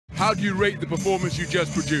How do you rate the performance you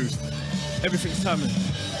just produced? Everything's timing.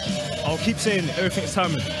 I'll keep saying it, everything's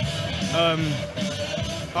timing.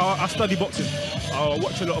 I study boxing. I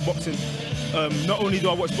watch a lot of boxing. Not only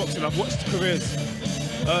do I watch boxing, I've watched careers.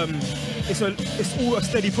 It's all a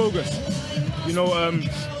steady progress. You know,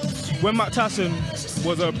 when Mike Tyson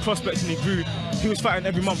was a prospect and he grew, he was fighting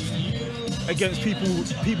every month against people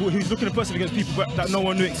he was looking a person against people that no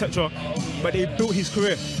one knew, etc. But they built his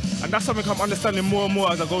career, and that's something I'm understanding more and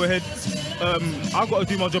more as I go ahead. I've got to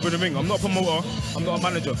do my job in the ring. I'm not a promoter, I'm not a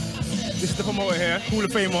manager. This is the promoter here, Hall of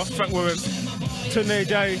Famer, Frank Warren. Tune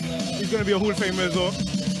Jai, he's going to be a Hall of Famer as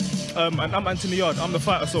well. And I'm Anthony Yarde, I'm the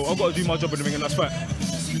fighter, so I've got to do my job in the ring, and that's right.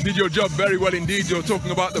 You did your job very well indeed. You're talking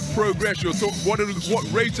about the progress. What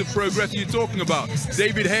rate of progress are you talking about?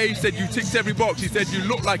 David Hayes said you ticked every box. He said you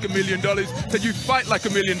look like $1 million. Said you fight like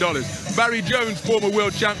 $1 million. Barry Jones, former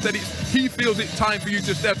world champ, said he feels it's time for you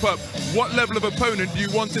to step up. What level of opponent do you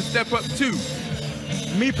want to step up to?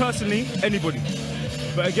 Me personally, anybody.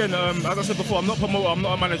 But again, as I said before, I'm not a promoter, I'm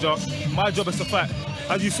not a manager. My job is to fight.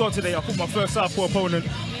 As you saw today, I put my first southpaw opponent.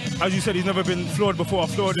 As you said, he's never been floored before, I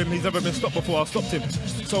floored him. He's never been stopped before, I stopped him.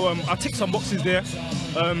 So I ticked some boxes there.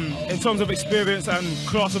 In terms of experience and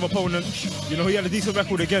class of opponent, you know, he had a decent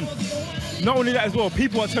record again. Not only that as well,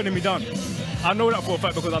 people are turning me down. I know that for a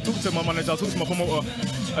fact because I talked to my manager, I talked to my promoter.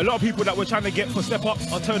 A lot of people that we're trying to get for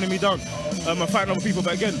step-ups are turning me down. I'm fighting other people,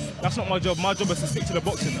 but again, that's not my job. My job is to stick to the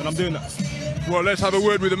boxing, and I'm doing that. Well, let's have a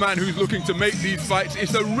word with a man who's looking to make these fights.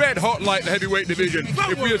 It's a red-hot light heavyweight division.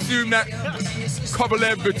 If we assume that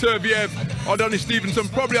Kovalev, Beterbiev, Adonis Stevenson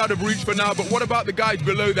probably out of reach for now, but what about the guys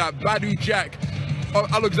below that? Badu Jack,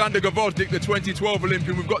 Alexander Gvozdyk, the 2012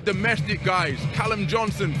 Olympian. We've got domestic guys, Callum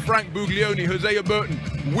Johnson, Frank Buglioni, Hosea Burton.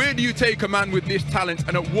 Where do you take a man with this talent,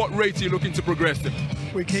 and at what rate are you looking to progress him?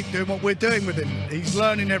 We keep doing what we're doing with him. He's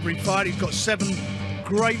learning every fight. He's got 7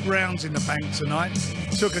 great rounds in the bank tonight.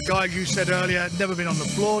 Took a guy, you said earlier, never been on the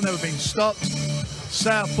floor, never been stopped.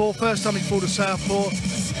 Southpaw, first time he fought a southpaw,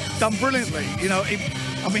 done brilliantly. You know, hit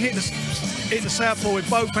the southpaw with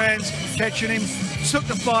both hands, catching him, took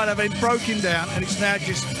the fight out of him, broke him down, and it's now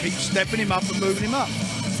just keep stepping him up and moving him up.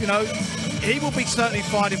 You know, he will be certainly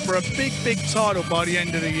fighting for a big, big title by the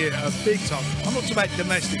end of the year, a big title. I'm not talking about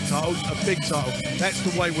domestic titles, a big title. That's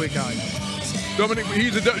the way we're going. Dominic,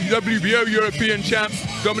 he's a WBO European champ.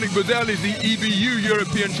 Dominic Brazil is the EBU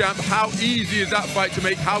European champ. How easy is that fight to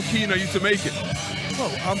make? How keen are you to make it?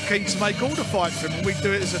 Well, I'm keen to make all the fights for him. We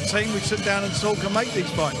do it as a team. We sit down and talk and make these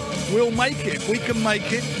fights. We'll make it. If we can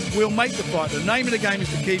make it, we'll make the fight. The name of the game is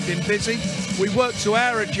to keep him busy. We work to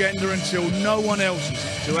our agenda until no one else's.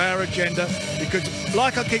 To our agenda, because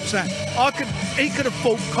like I keep saying, he could have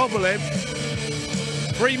fought Kovalev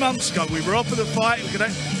 3 months ago. We were offered the fight.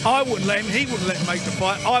 I wouldn't let him. He wouldn't let him make the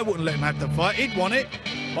fight. I wouldn't let him have the fight. He'd want it,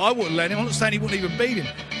 but I wouldn't let him. I'm not saying he wouldn't even beat him.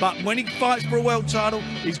 But when he fights for a world title,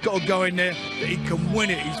 he's got to go in there that he can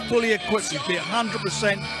win it. He's fully equipped. He'll be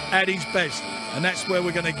 100% at his best. And that's where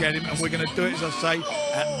we're going to get him. And we're going to do it, as I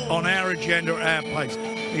say, on our agenda, at our pace.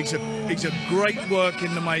 He's a great work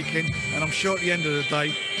in the making. And I'm sure at the end of the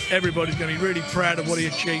day, everybody's going to be really proud of what he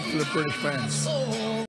achieved for the British fans.